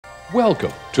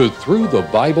Welcome to Through the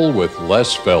Bible with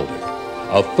Les Feldick,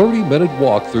 a 30-minute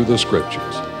walk through the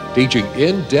Scriptures, teaching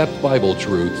in-depth Bible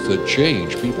truths that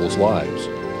change people's lives.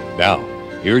 Now,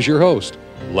 here's your host,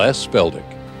 Les Feldick.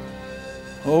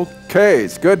 Okay,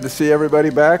 it's good to see everybody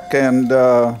back, and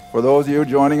for those of you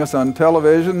joining us on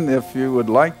television, if you would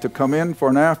like to come in for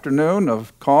an afternoon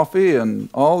of coffee and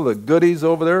all the goodies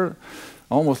over there,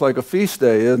 almost like a feast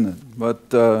day, isn't it?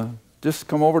 But just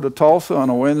come over to Tulsa on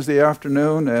a Wednesday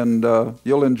afternoon and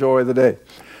you'll enjoy the day.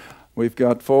 We've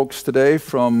got folks today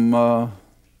from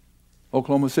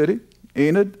Oklahoma City,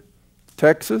 Enid,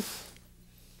 Texas,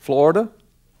 Florida.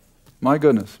 My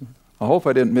goodness, I hope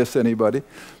I didn't miss anybody.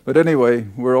 But anyway,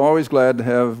 we're always glad to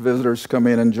have visitors come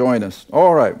in and join us.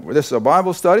 All right, this is a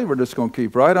Bible study. We're just going to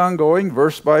keep right on going,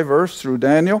 verse by verse, through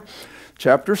Daniel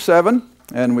chapter 7.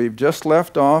 And we've just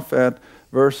left off at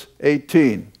verse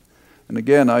 18. And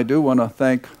again, I do want to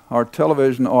thank our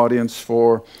television audience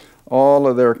for all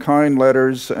of their kind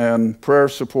letters and prayer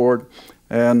support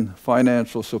and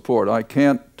financial support. I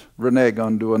can't renege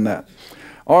on doing that.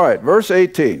 All right, verse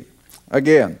 18.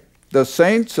 Again, the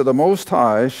saints of the Most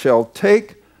High shall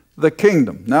take the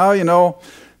kingdom. Now, you know,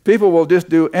 people will just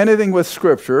do anything with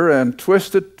Scripture and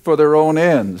twist it for their own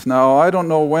ends. Now, I don't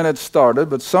know when it started,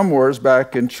 but somewhere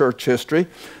back in church history,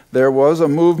 there was a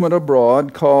movement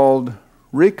abroad called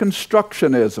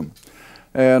Reconstructionism.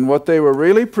 And what they were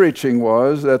really preaching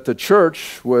was that the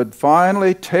church would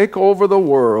finally take over the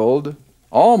world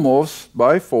almost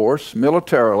by force,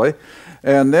 militarily,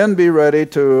 and then be ready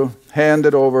to hand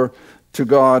it over to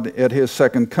God at His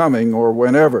second coming or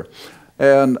whenever.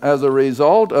 And as a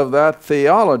result of that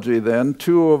theology then,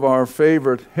 two of our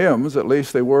favorite hymns, at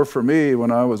least they were for me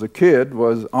when I was a kid,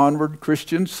 was Onward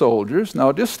Christian Soldiers.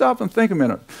 Now just stop and think a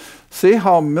minute. See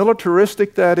how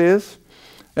militaristic that is?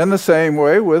 In the same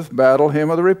way with Battle Hymn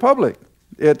of the Republic.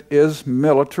 It is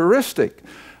militaristic.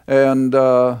 And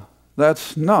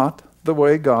that's not the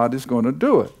way God is going to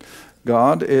do it.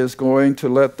 God is going to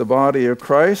let the body of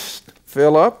Christ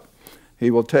fill up. He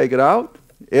will take it out.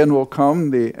 In will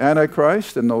come the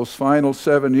Antichrist in those final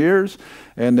 7 years.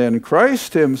 And then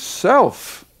Christ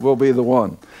Himself will be the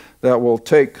one that will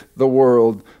take the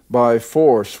world by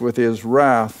force with His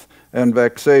wrath and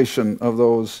vexation of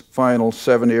those final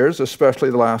 7 years, especially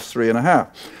the last 3.5.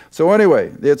 So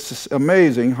anyway, it's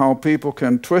amazing how people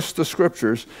can twist the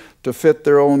Scriptures to fit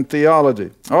their own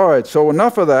theology. All right, so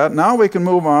enough of that. Now we can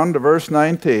move on to verse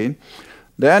 19.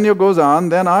 Daniel goes on,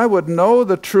 then I would know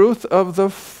the truth of the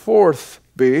fourth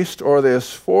beast, or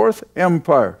this fourth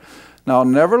empire. Now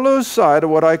never lose sight of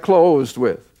what I closed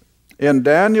with. In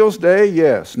Daniel's day,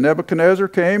 yes, Nebuchadnezzar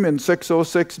came in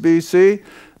 606 BC.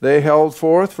 They held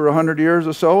forth for 100 years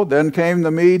or so. Then came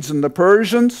the Medes and the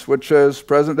Persians, which is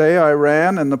present-day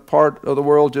Iran and the part of the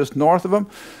world just north of them.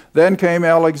 Then came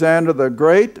Alexander the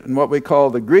Great and what we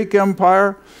call the Greek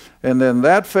Empire. And then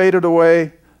that faded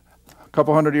away a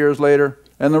couple hundred years later.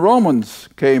 And the Romans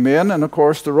came in. And, of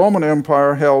course, the Roman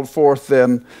Empire held forth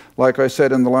then, like I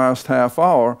said in the last half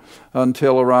hour,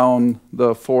 until around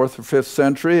the 4th or 5th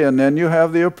century. And then you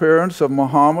have the appearance of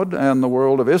Muhammad and the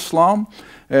world of Islam.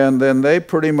 And then they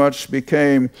pretty much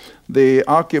became the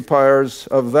occupiers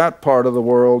of that part of the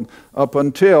world up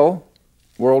until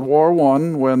World War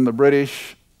I, when the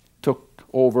British took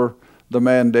over the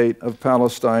mandate of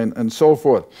Palestine and so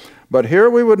forth. But here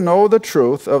we would know the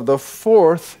truth of the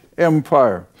fourth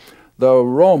empire, the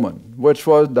Roman, which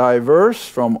was diverse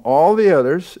from all the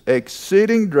others,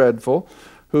 exceeding dreadful,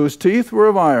 whose teeth were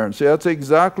of iron. See, that's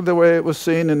exactly the way it was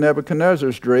seen in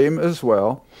Nebuchadnezzar's dream as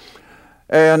well.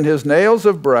 And his nails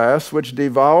of brass, which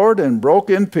devoured and broke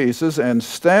in pieces and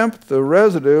stamped the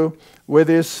residue with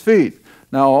his feet.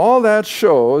 Now all that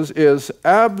shows is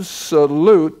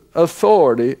absolute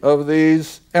authority of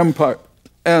these empires,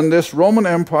 and this Roman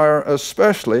Empire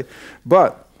especially,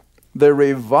 but the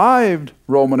revived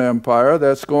Roman Empire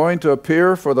that's going to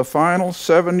appear for the final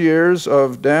 7 years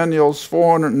of Daniel's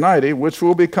 490, which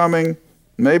will be coming,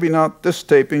 maybe not this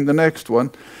taping, the next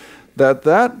one,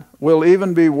 that will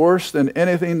even be worse than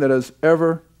anything that has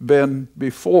ever been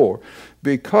before,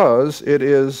 because it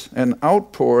is an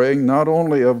outpouring not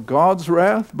only of God's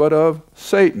wrath, but of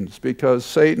Satan's, because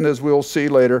Satan, as we'll see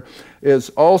later, is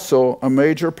also a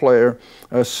major player,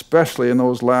 especially in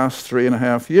those last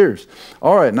 3.5 years.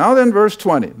 All right, now then verse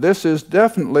 20. This is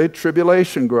definitely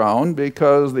tribulation ground,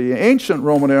 because the ancient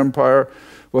Roman Empire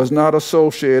was not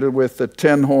associated with the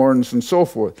 10 horns and so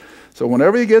forth. So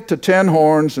whenever you get to 10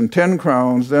 horns and 10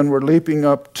 crowns, then we're leaping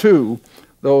up to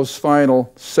those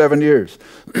final 7 years.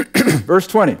 Verse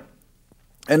 20.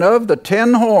 And of the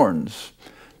 10 horns,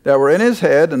 that were in his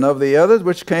head, and of the others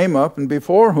which came up, and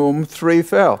before whom 3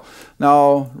 fell.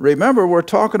 Now, remember, we're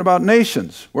talking about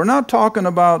nations. We're not talking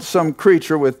about some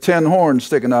creature with 10 horns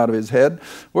sticking out of his head.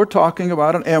 We're talking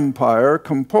about an empire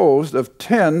composed of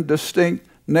 10 distinct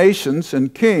nations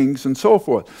and kings and so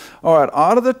forth. All right,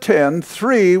 out of the 10,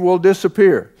 3 will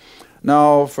disappear.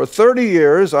 Now, for 30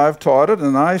 years I've taught it,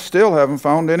 and I still haven't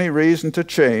found any reason to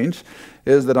change,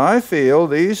 is that I feel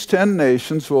these 10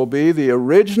 nations will be the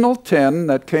original 10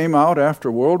 that came out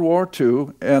after World War II,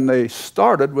 and they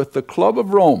started with the Club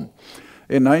of Rome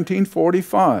in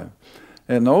 1945.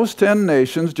 And those 10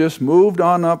 nations just moved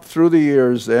on up through the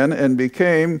years then and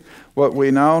became what we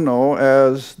now know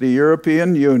as the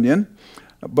European Union.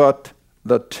 But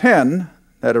the 10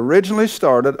 that originally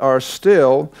started are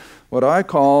still what I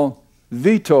call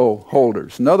veto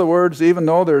holders. In other words, even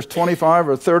though there's 25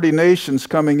 or 30 nations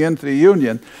coming into the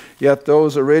Union, yet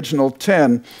those original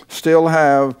 10 still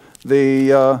have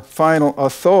the final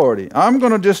authority. I'm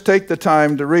going to just take the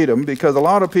time to read them because a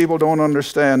lot of people don't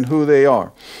understand who they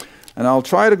are. And I'll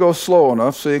try to go slow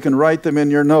enough so you can write them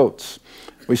in your notes.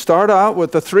 We start out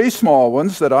with the 3 small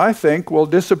ones that I think will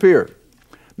disappear.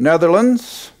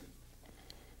 Netherlands,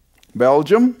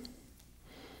 Belgium,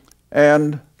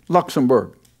 and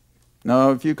Luxembourg.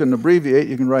 Now, if you can abbreviate,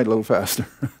 you can write a little faster.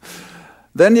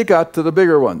 Then you got to the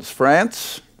bigger ones.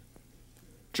 France,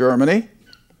 Germany,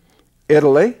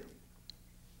 Italy,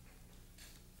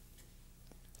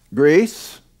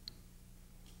 Greece,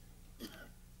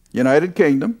 United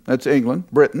Kingdom, that's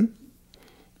England, Britain,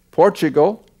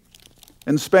 Portugal,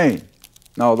 and Spain.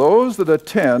 Now, those are the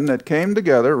 10 that came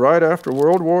together right after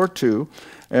World War II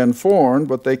and formed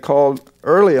what they called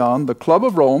early on the Club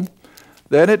of Rome.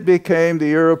 Then it became the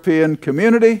European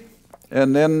Community,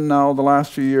 and then now the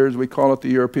last few years we call it the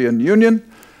European Union.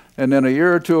 And then a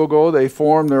year or two ago they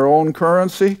formed their own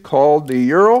currency called the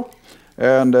euro.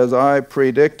 And as I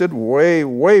predicted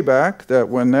way back that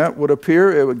when that would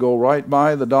appear, it would go right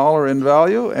by the dollar in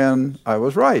value, and I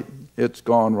was right. It's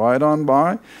gone right on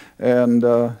by, and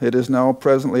it is now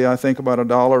presently, I think, about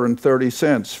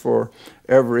 $1.30 for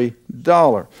every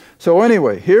dollar. So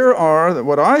anyway, here are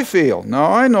what I feel.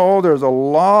 Now, I know there's a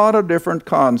lot of different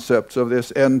concepts of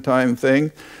this end time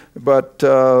thing, but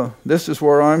this is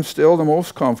where I'm still the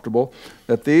most comfortable,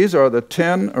 that these are the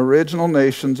 10 original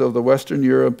nations of the Western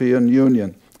European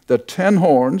Union. The 10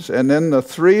 horns, and then the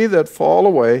 3 that fall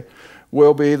away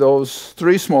will be those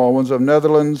 3 small ones of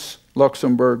Netherlands,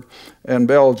 Luxembourg, and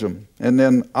Belgium. And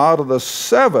then out of the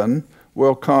 7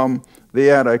 will come the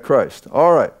Antichrist.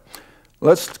 All right,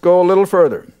 let's go a little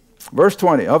further. Verse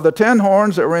 20, of the 10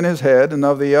 horns that were in his head, and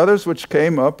of the others which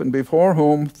came up, and before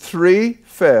whom 3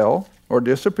 fell, or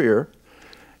disappear,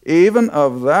 even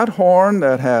of that horn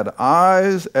that had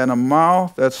eyes and a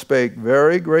mouth that spake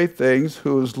very great things,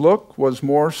 whose look was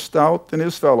more stout than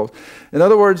his fellows. In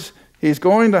other words, he's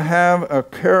going to have a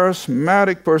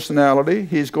charismatic personality.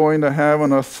 He's going to have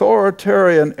an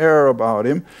authoritarian air about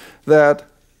him that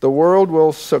the world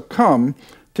will succumb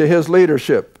to his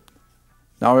leadership.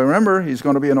 Now remember, he's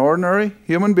going to be an ordinary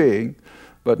human being,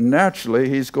 but naturally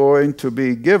he's going to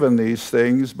be given these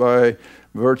things by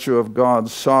virtue of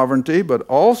God's sovereignty, but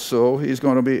also he's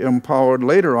going to be empowered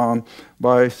later on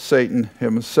by Satan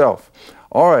himself.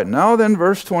 All right, now then,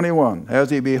 verse 21. As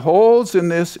he beholds in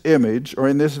this image, or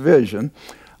in this vision,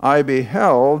 I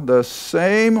beheld the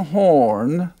same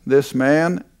horn, this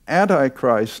man,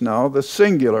 Antichrist now, the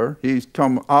singular, he's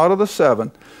come out of the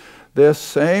 7. This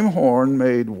same horn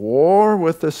made war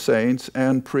with the saints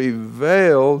and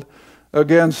prevailed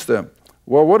against them.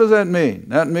 Well, what does that mean?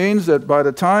 That means that by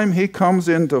the time he comes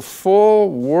into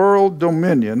full world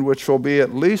dominion, which will be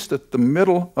at least at the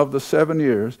middle of the 7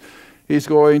 years, he's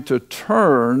going to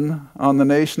turn on the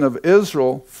nation of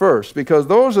Israel first, because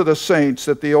those are the saints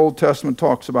that the Old Testament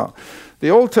talks about. The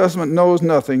Old Testament knows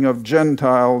nothing of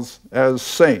Gentiles as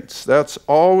saints. That's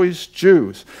always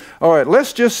Jews. All right,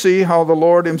 let's just see how the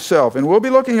Lord himself, and we'll be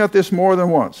looking at this more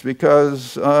than once,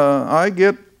 because I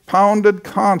get pounded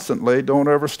constantly. Don't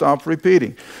ever stop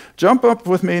repeating. Jump up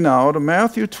with me now to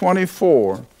Matthew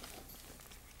 24.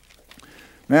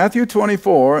 Matthew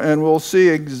 24, and we'll see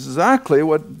exactly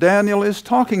what Daniel is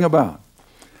talking about.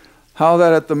 How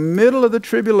that at the middle of the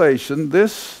tribulation,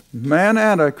 this man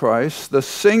Antichrist, the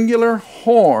singular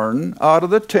horn out of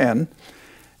the 10,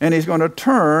 and he's going to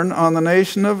turn on the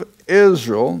nation of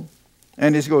Israel,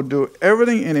 and he's going to do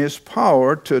everything in his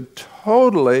power to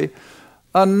totally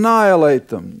annihilate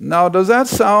them. Now, does that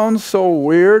sound so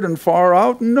weird and far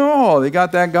out? No, they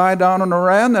got that guy down in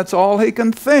Iran, that's all he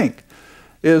can think,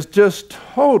 is just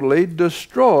totally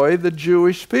destroy the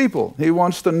Jewish people. He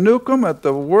wants to nuke them at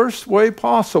the worst way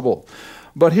possible.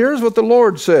 But here's what the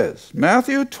Lord says.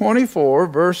 Matthew 24,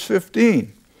 verse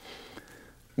 15.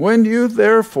 When you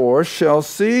therefore shall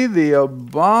see the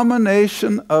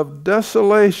abomination of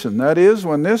desolation, that is,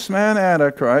 when this man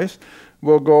Antichrist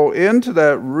will go into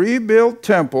that rebuilt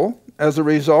temple as a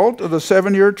result of the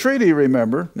 7-year treaty,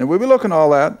 remember, and we'll be looking at all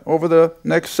that over the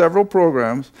next several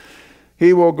programs.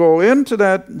 He will go into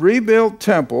that rebuilt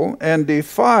temple and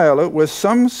defile it with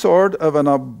some sort of an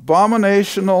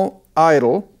abominational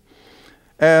idol,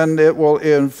 and it will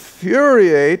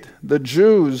infuriate the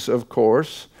Jews, of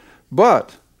course,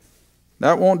 but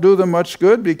that won't do them much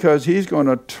good because he's going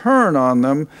to turn on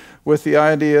them with the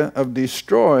idea of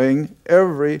destroying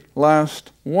every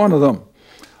last one of them.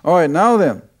 All right, now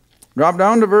then, drop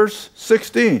down to verse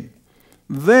 16.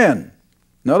 Then,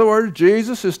 in other words,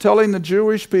 Jesus is telling the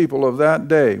Jewish people of that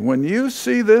day, when you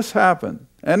see this happen,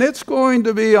 and it's going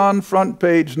to be on front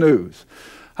page news,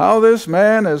 how this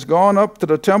man has gone up to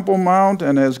the Temple Mount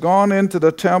and has gone into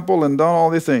the temple and done all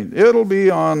these things. It'll be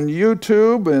on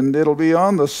YouTube, and it'll be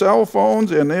on the cell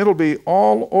phones, and it'll be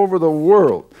all over the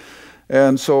world.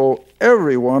 And so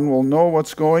everyone will know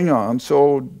what's going on.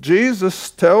 So Jesus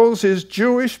tells his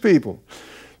Jewish people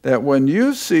that when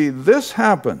you see this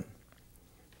happen,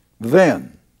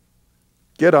 then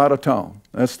get out of town.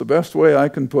 That's the best way I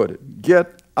can put it.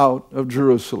 Get out of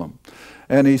Jerusalem.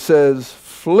 And he says,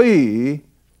 flee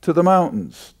to the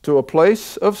mountains, to a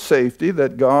place of safety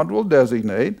that God will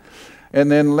designate,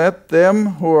 and then let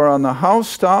them who are on the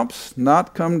housetops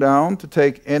not come down to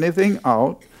take anything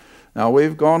out. Now,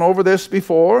 we've gone over this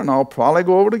before, and I'll probably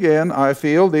go over it again. I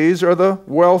feel these are the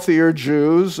wealthier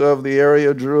Jews of the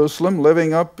area of Jerusalem,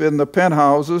 living up in the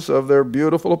penthouses of their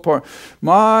beautiful apartments.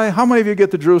 How many of you get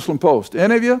the Jerusalem Post?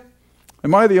 Any of you?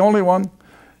 Am I the only one?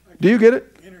 Do you get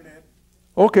it? Internet.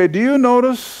 Okay, do you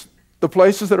notice the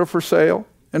places that are for sale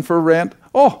and for rent?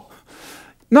 Oh,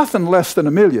 nothing less than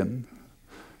 $1 million.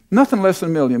 Nothing less than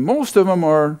 $1 million. Most of them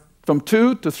are from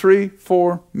 $2 to $3,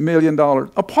 $4 million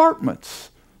apartments.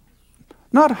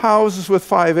 Not houses with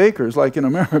 5 acres like in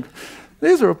America.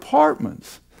 These are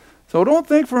apartments. So don't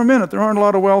think for a minute there aren't a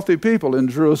lot of wealthy people in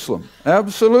Jerusalem.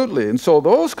 Absolutely. And so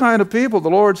those kind of people, the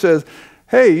Lord says,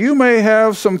 hey, you may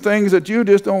have some things that you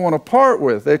just don't want to part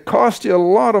with. They cost you a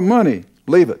lot of money.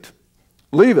 Leave it.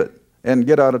 Leave it and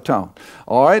get out of town.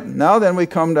 All right, now then we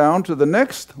come down to the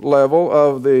next level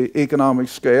of the economic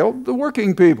scale, the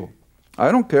working people. I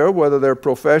don't care whether they're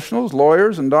professionals,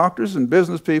 lawyers and doctors and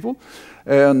business people,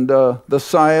 and the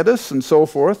scientists and so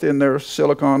forth in their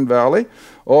Silicon Valley,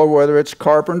 or whether it's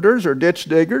carpenters or ditch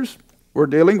diggers. We're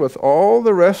dealing with all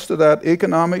the rest of that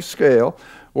economic scale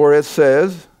where it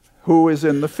says who is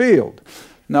in the field.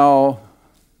 Now,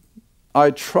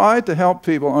 I try to help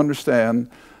people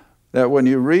understand that when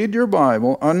you read your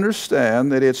Bible,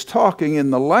 understand that it's talking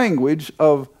in the language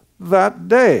of that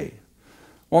day.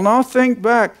 Well, now think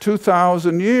back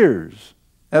 2,000 years.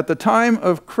 At the time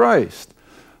of Christ,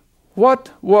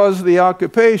 what was the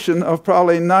occupation of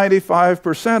probably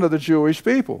 95% of the Jewish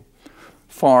people?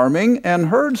 Farming and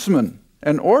herdsmen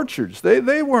and orchards.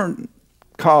 They weren't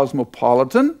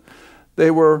cosmopolitan. They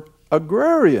were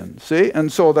agrarian, see? And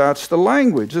so that's the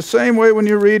language. The same way when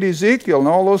you read Ezekiel and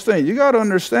all those things, you got to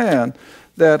understand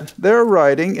that they're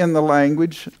writing in the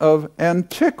language of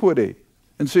antiquity.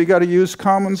 And so you got to use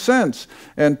common sense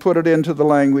and put it into the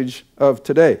language of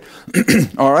today.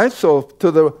 All right, so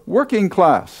to the working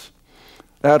class,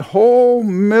 that whole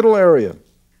middle area,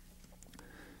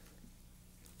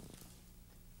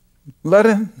 let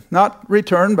him not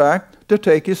return back to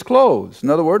take his clothes. In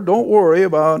other words, don't worry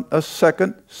about a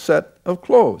second set of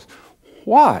clothes.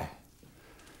 Why?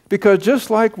 Because just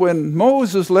like when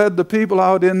Moses led the people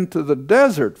out into the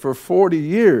desert for 40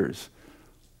 years,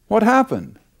 what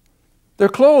happened? Their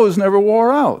clothes never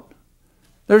wore out.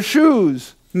 Their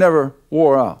shoes never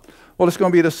wore out. Well, it's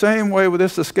going to be the same way with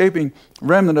this escaping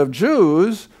remnant of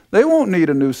Jews. They won't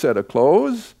need a new set of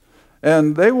clothes,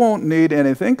 and they won't need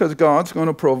anything because God's going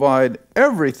to provide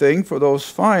everything for those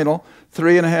final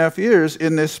 3.5 years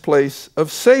in this place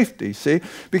of safety, see?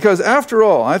 Because after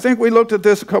all, I think we looked at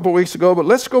this a couple weeks ago, but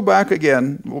let's go back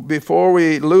again before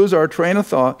we lose our train of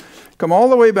thought. Come all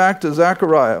the way back to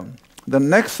Zechariah, the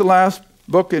next to last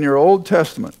book in your Old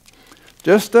Testament,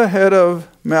 just ahead of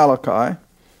Malachi.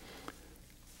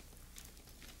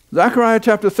 Zechariah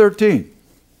chapter 13.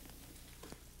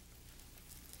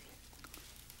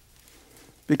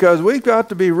 Because we've got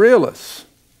to be realists.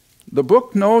 The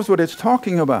book knows what it's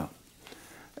talking about.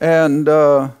 And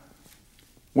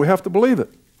we have to believe it.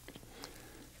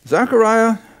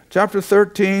 Zechariah chapter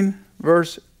 13,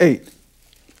 verse 8.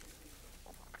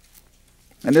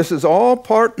 And this is all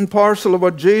part and parcel of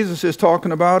what Jesus is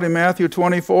talking about in Matthew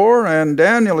 24 and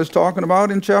Daniel is talking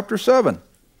about in chapter 7.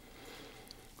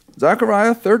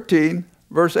 Zechariah 13,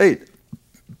 verse 8.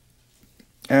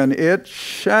 And it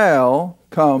shall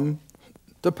come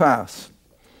to pass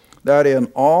that in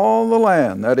all the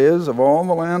land, that is, of all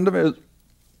the land of Israel,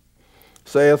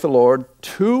 saith the Lord,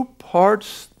 2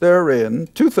 parts therein,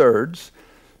 2/3,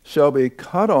 shall be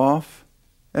cut off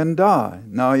and die.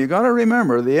 Now you got to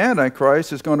remember, the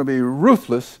Antichrist is going to be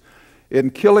ruthless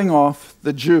in killing off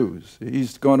the Jews.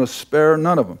 He's going to spare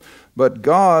none of them. But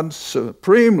God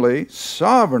supremely,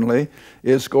 sovereignly,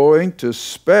 is going to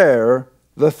spare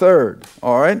the third.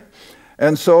 All right?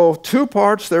 And so 2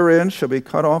 parts therein shall be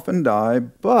cut off and die,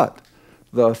 but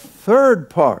the third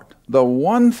part, the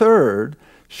 1/3,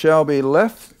 shall be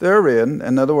left therein.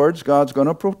 In other words, God's going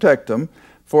to protect them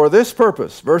for this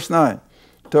purpose. Verse 9,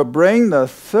 to bring the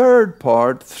third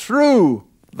part through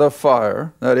the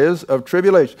fire, that is, of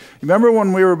tribulation. Remember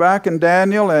when we were back in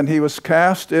Daniel and he was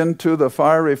cast into the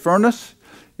fiery furnace?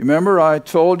 Remember I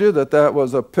told you that that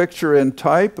was a picture in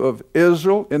type of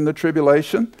Israel in the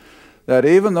tribulation? That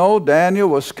even though Daniel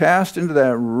was cast into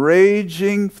that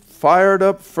raging, fired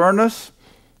up furnace,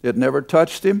 it never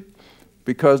touched him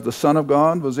because the Son of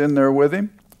God was in there with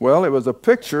him. Well, it was a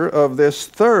picture of this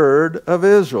third of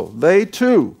Israel. They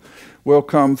too will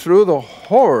come through the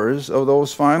horrors of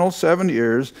those final 7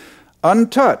 years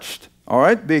untouched, all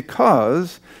right,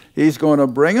 because he's going to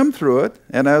bring them through it,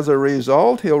 and as a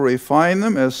result, he'll refine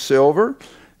them as silver.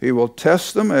 He will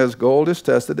test them as gold is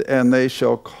tested, and they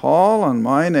shall call on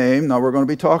my name. Now, we're going to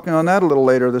be talking on that a little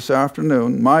later this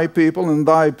afternoon, my people and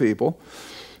thy people.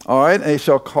 All right, they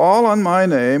shall call on my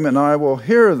name, and I will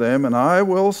hear them, and I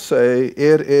will say,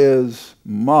 it is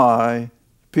my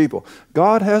people.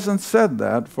 God hasn't said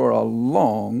that for a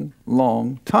long,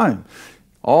 long time.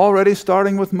 Already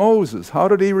starting with Moses, how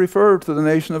did he refer to the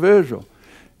nation of Israel?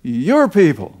 Your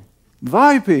people,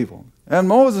 thy people. And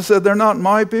Moses said, they're not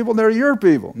my people, they're your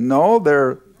people. No,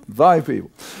 they're thy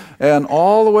people. And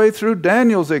all the way through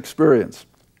Daniel's experience,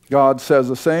 God says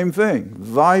the same thing,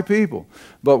 thy people.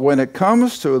 But when it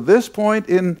comes to this point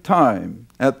in time,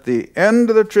 at the end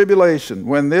of the tribulation,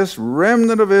 when this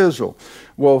remnant of Israel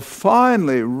will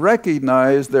finally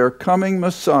recognize their coming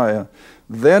Messiah,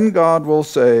 then God will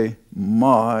say,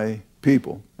 my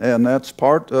people. And that's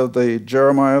part of the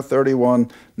Jeremiah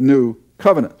 31 new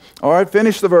covenant. All right,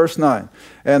 finish the verse 9.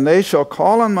 And they shall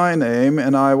call on my name,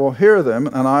 and I will hear them,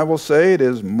 and I will say, it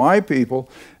is my people.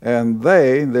 And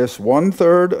they, this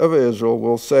 1/3 of Israel,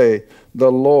 will say,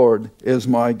 the Lord is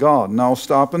my God. Now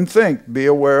stop and think. Be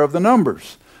aware of the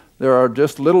numbers. There are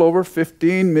just a little over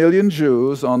 15 million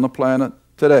Jews on the planet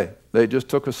today. They just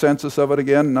took a census of it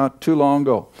again not too long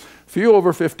ago. Few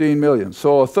over 15 million.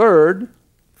 So 1/3,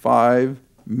 5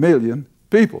 million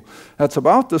people. That's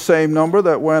about the same number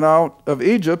that went out of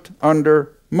Egypt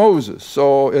under Moses.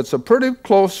 So it's a pretty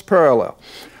close parallel.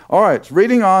 All right,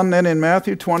 reading on then in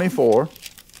Matthew 24.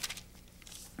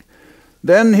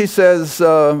 Then he says,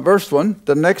 verse 1,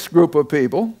 the next group of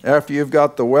people, after you've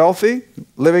got the wealthy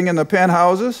living in the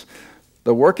penthouses,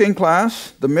 the working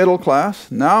class, the middle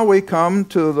class, now we come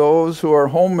to those who are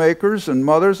homemakers and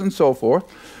mothers and so forth.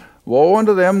 Woe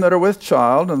unto them that are with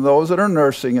child and those that are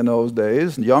nursing in those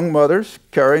days, young mothers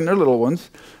carrying their little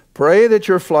ones. Pray that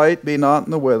your flight be not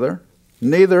in the whither,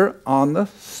 neither on the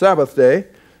Sabbath day,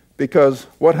 because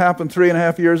what happened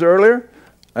 3.5 years earlier?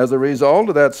 As a result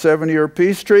of that 7-year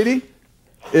peace treaty,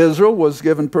 Israel was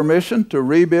given permission to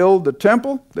rebuild the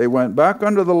temple. They went back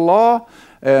under the law,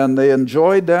 and they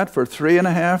enjoyed that for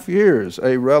 3.5 years,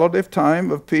 a relative time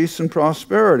of peace and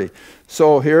prosperity.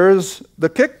 So here's the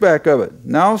kickback of it.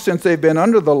 Now, since they've been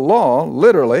under the law,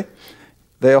 literally,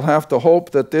 they'll have to hope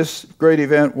that this great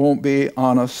event won't be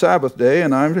on a Sabbath day,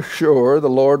 and I'm sure the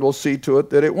Lord will see to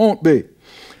it that it won't be.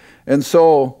 And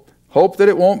so, hope that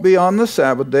it won't be on the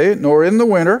Sabbath day, nor in the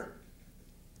winter.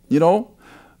 You know,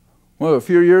 well, a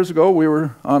few years ago, we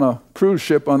were on a cruise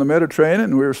ship on the Mediterranean,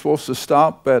 and we were supposed to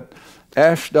stop at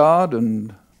Ashdod,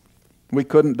 and we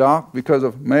couldn't dock because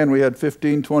of, man, we had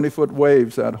 15, 20-foot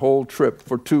waves that whole trip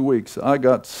for 2 weeks. I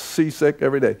got seasick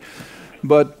every day.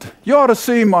 But you ought to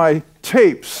see my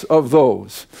tapes of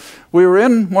those. We were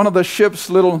in one of the ship's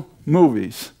little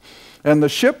movies, and the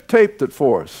ship taped it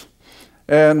for us.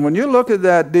 And when you look at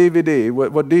that DVD,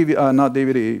 not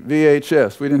DVD,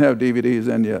 VHS, we didn't have DVDs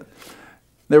then yet.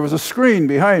 There was a screen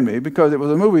behind me because it was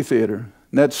a movie theater.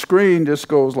 And that screen just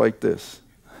goes like this.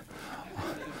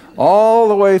 All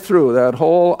the way through that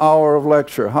whole hour of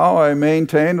lecture. How I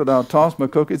maintained without tossing my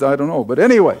cookies, I don't know. But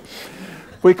anyway,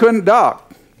 we couldn't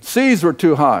dock. seas were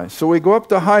too high. So we go up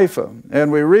to Haifa,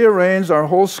 and we rearranged our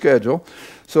whole schedule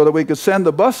so that we could send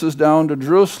the buses down to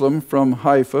Jerusalem from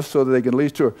Haifa so that they could at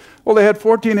least tour. Well, they had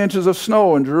 14 inches of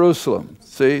snow in Jerusalem,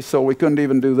 see, so we couldn't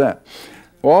even do that.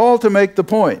 Well, all to make the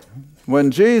point,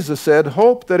 when Jesus said,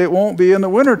 hope that it won't be in the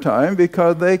wintertime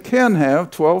because they can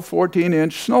have 12,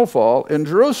 14-inch snowfall in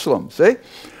Jerusalem, see?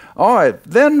 All right,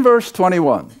 then verse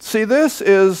 21. See, this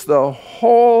is the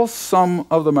whole sum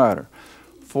of the matter.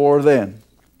 For then,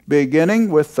 beginning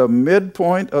with the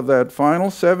midpoint of that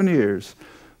final 7 years,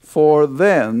 for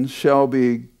then shall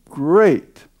be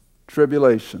great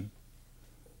tribulation.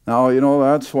 Now, you know,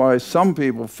 that's why some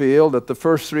people feel that the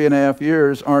first 3.5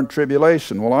 years aren't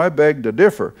tribulation. Well, I beg to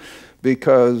differ,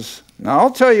 because, now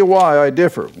I'll tell you why I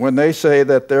differ when they say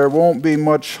that there won't be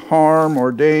much harm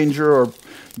or danger or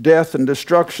death and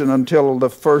destruction until the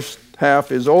first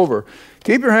half is over.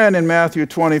 Keep your hand in Matthew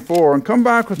 24 and come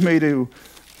back with me to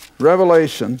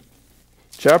Revelation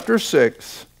chapter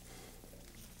 6.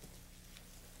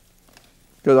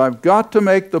 Because I've got to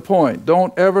make the point.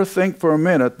 Don't ever think for a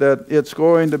minute that it's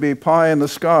going to be pie in the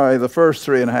sky the first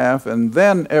 3.5 and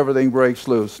then everything breaks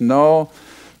loose. No,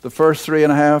 the first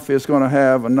 3.5 is going to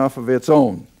have enough of its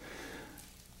own.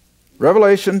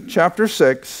 Revelation chapter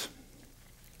 6.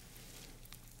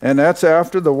 And that's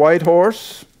after the white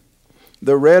horse,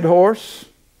 the red horse,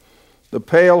 the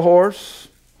pale horse,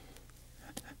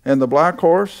 and the black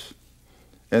horse.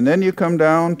 And then you come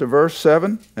down to verse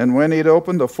 7. And when he had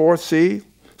opened the fourth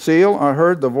seal, I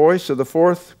heard the voice of the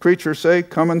fourth creature say,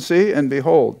 come and see, and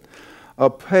behold, a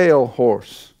pale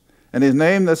horse. And his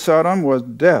name that sat on was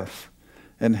Death,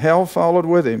 and hell followed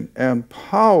with him, and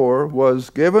power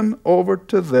was given over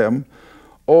to them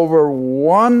over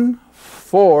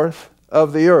 1/4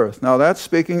 of the earth. Now that's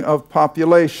speaking of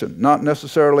population, not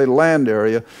necessarily land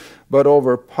area, but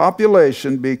over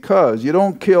population, because you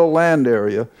don't kill land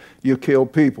area, you kill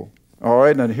people. All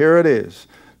right, and here it is.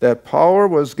 That power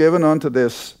was given unto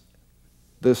this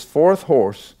fourth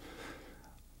horse,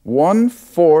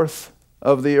 1/4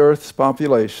 of the earth's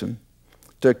population,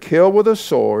 to kill with a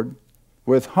sword,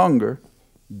 with hunger,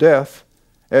 death,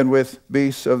 and with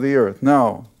beasts of the earth.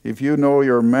 Now, if you know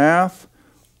your math,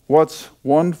 what's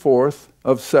 1/4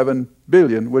 of 7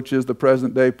 billion, which is the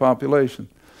present day population?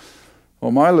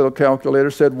 Well, my little calculator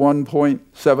said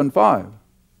 1.75.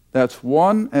 That's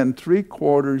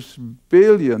 1.75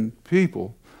 billion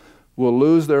people will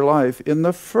lose their life in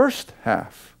the first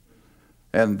half.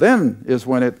 And then is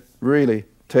when it really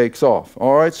takes off.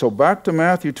 All right, so back to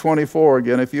Matthew 24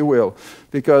 again, if you will,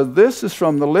 because this is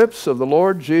from the lips of the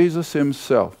Lord Jesus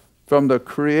himself, from the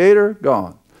Creator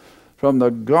God, from the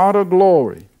God of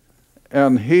glory,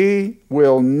 and he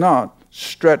will not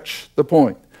stretch the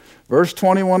point. Verse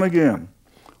 21 again.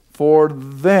 For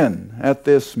then, at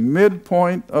this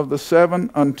midpoint of the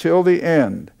 7 until the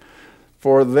end,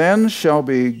 for then shall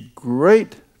be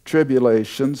great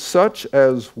tribulation, such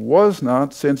as was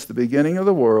not since the beginning of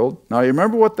the world. Now you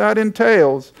remember what that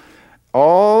entails.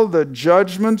 All the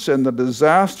judgments and the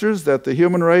disasters that the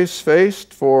human race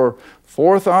faced for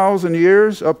 4,000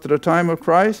 years up to the time of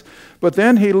Christ. But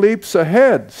then he leaps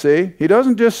ahead, see? He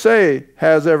doesn't just say,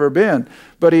 has ever been,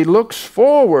 but he looks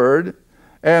forward,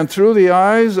 and through the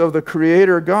eyes of the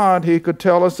Creator God, he could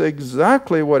tell us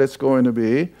exactly what it's going to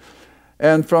be.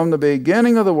 And from the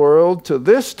beginning of the world to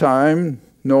this time,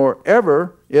 nor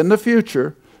ever in the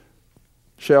future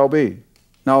shall be.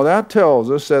 Now that tells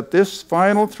us that this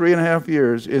final 3.5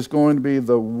 years is going to be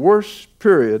the worst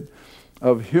period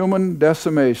of human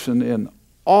decimation in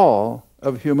all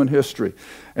of human history.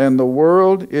 And the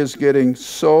world is getting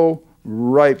so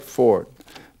ripe for it.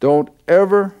 Don't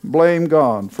ever blame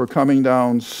God for coming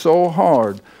down so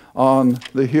hard on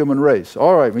the human race.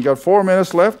 All right, we got 4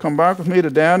 minutes left. Come back with me to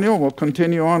Daniel. We'll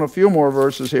continue on a few more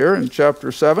verses here in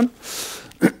chapter 7.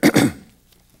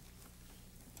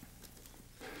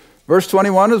 Verse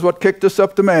 21 is what kicked us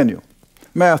up to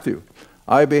Matthew.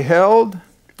 I beheld,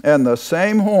 and the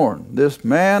same horn, this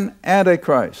man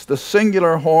Antichrist, the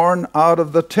singular horn out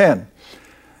of the 10.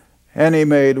 And he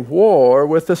made war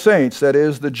with the saints, that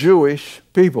is, the Jewish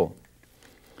people.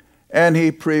 And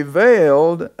he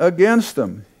prevailed against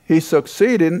them. He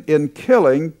succeeded in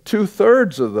killing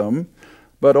 2/3 of them,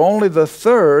 but only the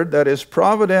third that is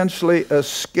providentially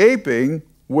escaping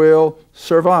will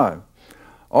survive.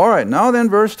 All right, now then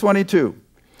verse 22.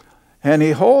 And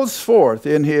he holds forth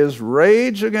in his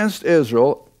rage against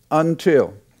Israel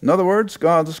until. In other words,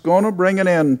 God's going to bring an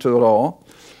end to it all.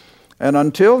 And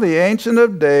until the Ancient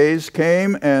of Days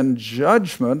came and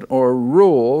judgment or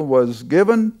rule was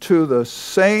given to the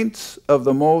saints of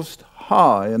the Most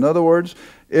High. In other words,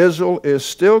 Israel is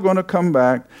still going to come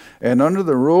back, and under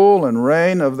the rule and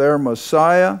reign of their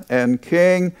Messiah and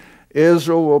King,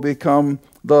 Israel will become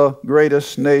the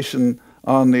greatest nation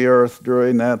on the earth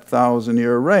during that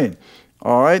 1,000-year reign.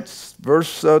 All right,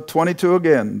 verse 22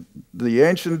 again. The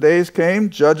ancient days came,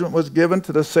 judgment was given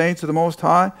to the saints of the Most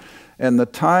High, and the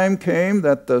time came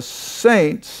that the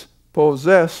saints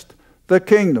possessed the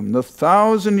kingdom, the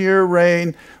 1,000-year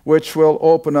reign, which will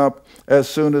open up as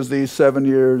soon as these 7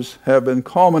 years have been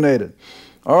culminated.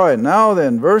 All right, now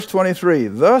then, verse 23.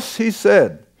 Thus he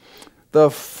said, the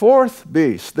fourth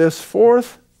beast, this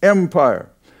fourth empire,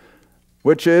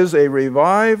 which is a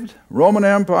revived Roman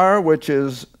Empire, which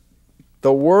is,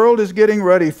 the world is getting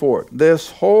ready for it. This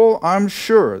whole, I'm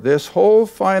sure, this whole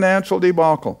financial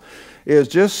debacle is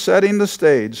just setting the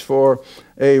stage for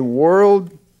a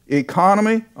world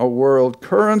economy, a world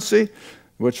currency,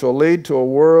 which will lead to a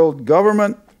world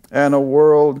government and a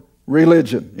world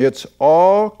religion. It's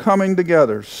all coming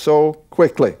together so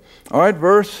quickly. All right,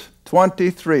 verse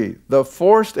 23. The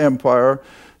fourth empire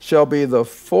shall be the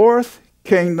fourth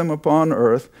kingdom upon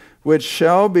earth, which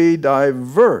shall be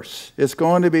diverse. It's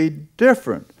going to be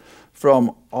different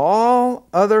from all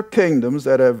other kingdoms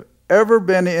that have ever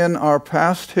been in our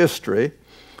past history,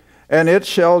 and it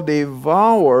shall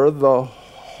devour the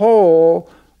whole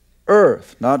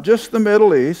earth, not just the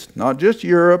Middle East, not just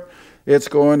Europe. It's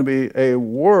going to be a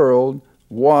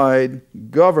worldwide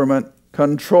government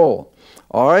control.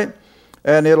 All right?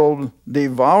 And it'll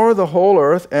devour the whole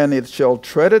earth, and it shall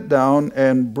tread it down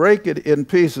and break it in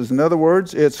pieces. In other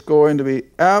words, it's going to be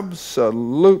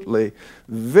absolutely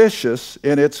vicious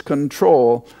in its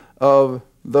control of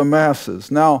the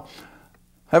masses. Now,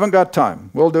 haven't got time.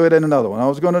 We'll do it in another one. I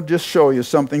was going to just show you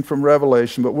something from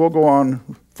Revelation, but we'll go on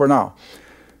for now.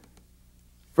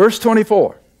 Verse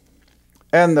 24.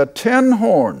 And the 10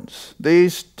 horns,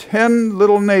 these 10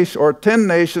 little nations, or 10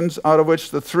 nations out of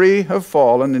which the 3 have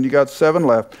fallen, and you got 7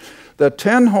 left. The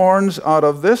 10 horns out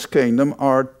of this kingdom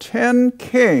are 10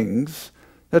 kings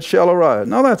that shall arise.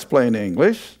 Now that's plain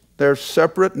English. They're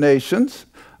separate nations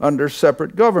under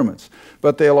separate governments,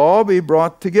 but they'll all be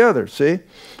brought together, see?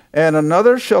 And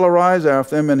another shall arise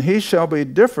after them, and he shall be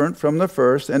different from the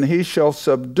first, and he shall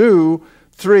subdue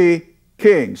 3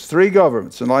 kings, 3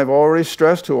 governments. And I've already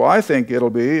stressed who I think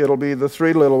it'll be. It'll be the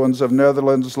 3 little ones of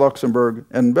Netherlands, Luxembourg,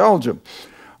 and Belgium.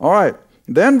 All right.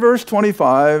 Then verse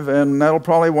 25, and that'll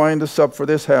probably wind us up for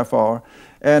this half hour.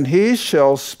 And he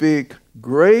shall speak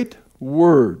great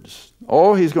words.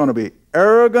 Oh, he's going to be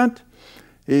arrogant.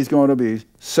 He's going to be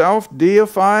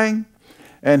self-deifying.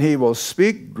 And he will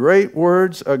speak great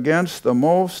words against the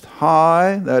Most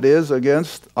High, that is,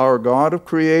 against our God of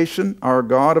creation, our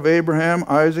God of Abraham,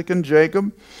 Isaac, and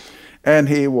Jacob. And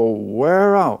he will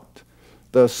wear out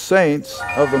the saints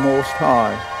of the Most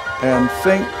High and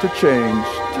think to change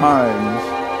times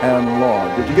and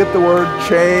law. Did you get the word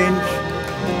change?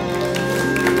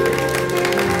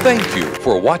 Thank you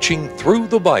for watching Through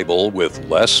the Bible with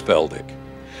Les Feldick.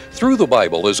 Through the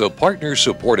Bible is a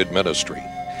partner-supported ministry.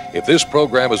 If this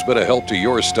program has been a help to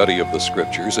your study of the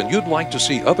Scriptures and you'd like to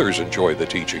see others enjoy the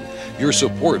teaching, your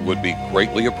support would be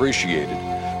greatly appreciated.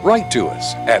 Write to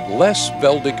us at Les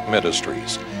Feldick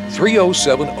Ministries,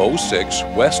 30706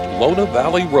 West Lona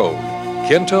Valley Road,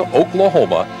 Kinta,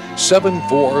 Oklahoma,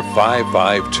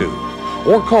 74552.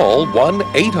 Or call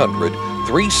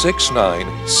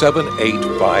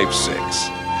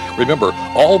 1-800-369-7856. Remember,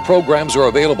 all programs are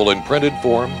available in printed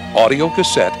form, audio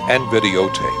cassette, and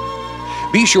videotape.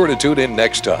 Be sure to tune in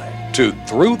next time to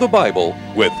Through the Bible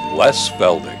with Les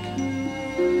Feldick.